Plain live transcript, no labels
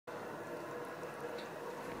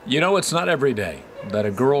You know, it's not every day that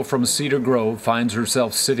a girl from Cedar Grove finds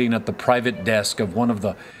herself sitting at the private desk of one of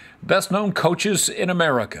the best-known coaches in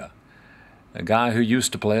America, a guy who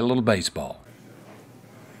used to play a little baseball.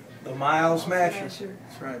 The Mile Smasher.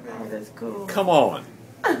 That's right, baby. Oh, that's cool. Come on.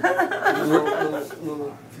 If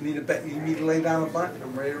you need to lay down a bunt,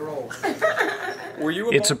 I'm ready to roll.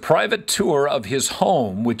 It's a private tour of his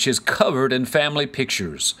home, which is covered in family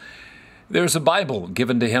pictures. There's a Bible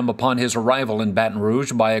given to him upon his arrival in Baton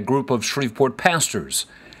Rouge by a group of Shreveport pastors.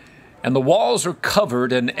 And the walls are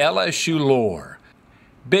covered in LSU lore.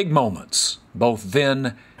 Big moments, both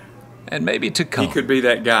then and maybe to come. He could be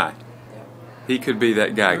that guy. He could be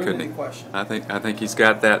that guy, couldn't he? Question. I think he's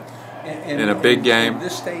got that in a big game.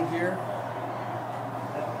 This state here,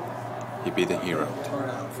 He'd be the hero. turn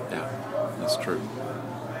out. Yeah, that's true.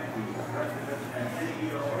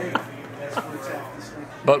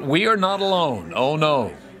 But we are not alone, oh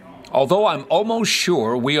no. Although I'm almost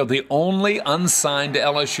sure we are the only unsigned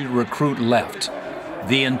LSU recruit left,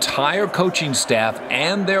 the entire coaching staff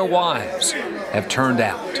and their wives have turned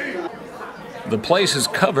out. The place is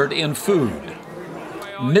covered in food.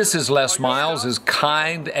 Mrs. Les Miles is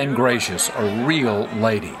kind and gracious, a real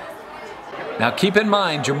lady. Now keep in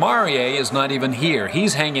mind, Jermauria is not even here.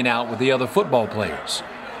 He's hanging out with the other football players.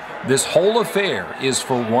 This whole affair is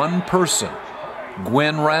for one person,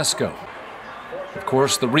 Gwen Rasco. Of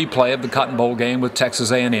course, the replay of the Cotton Bowl game with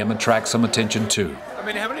Texas A&M attracts some attention too. I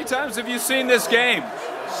mean, how many times have you seen this game?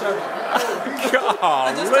 Seven. God,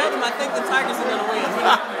 I just told him I think the Tigers are going to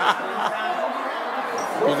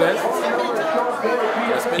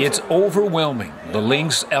win. It's overwhelming, the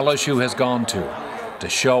lengths LSU has gone to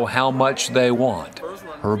show how much they want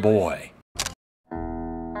her boy.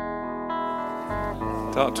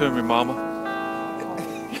 Talk to me, Mama.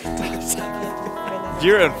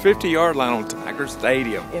 You're at a 50-yard line on Tiger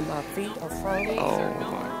Stadium. And my feet are frozen. Oh,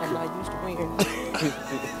 my I'm not used to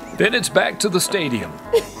wearing. Then it's back to the stadium.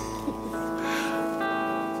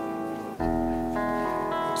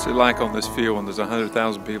 What's it like on this field when there's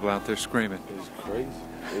 100,000 people out there screaming? It's crazy.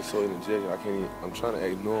 It's so energetic. I can't even, I'm trying to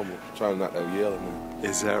act normal. I'm trying not to yell at them.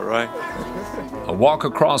 Is that right? A walk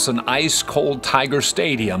across an ice-cold Tiger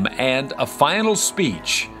Stadium and a final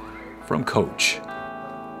speech from Coach.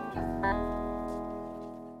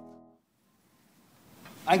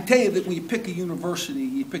 I can tell you that when you pick a university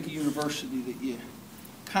that you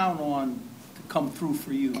count on to come through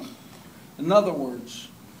for you. In other words,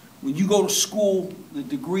 when you go to school, the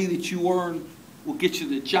degree that you earn will get you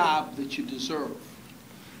the job that you deserve.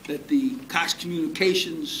 That the Cox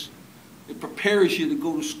Communications, it prepares you to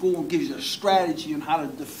go to school and gives you a strategy on how to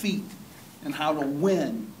defeat and how to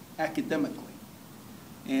win academically.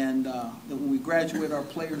 And that when we graduate our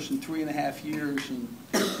players in 3.5 years and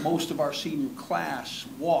most of our senior class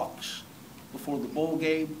walks before the bowl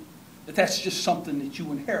game, that's just something that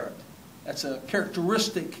you inherit. That's a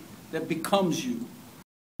characteristic that becomes you.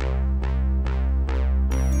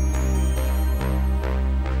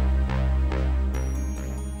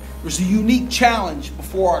 There's a unique challenge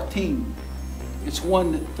before our team. It's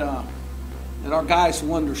one that our guys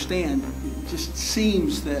will understand. It just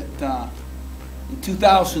seems that in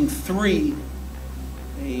 2003,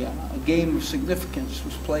 a game of significance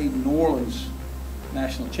was played in New Orleans,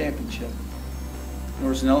 national championship. There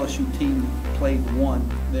was an LSU team that played and won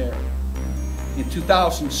there. In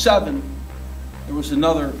 2007, there was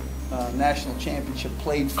another national championship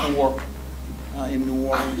played for in New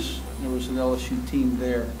Orleans. There was an LSU team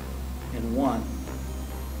there and won.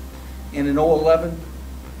 And in 2011,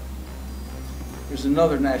 there's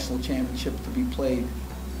another national championship to be played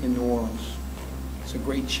in New Orleans. It's a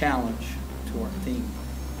great challenge to our team.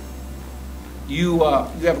 You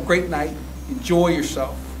have a great night. Enjoy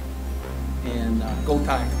yourself. And go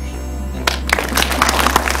Tigers.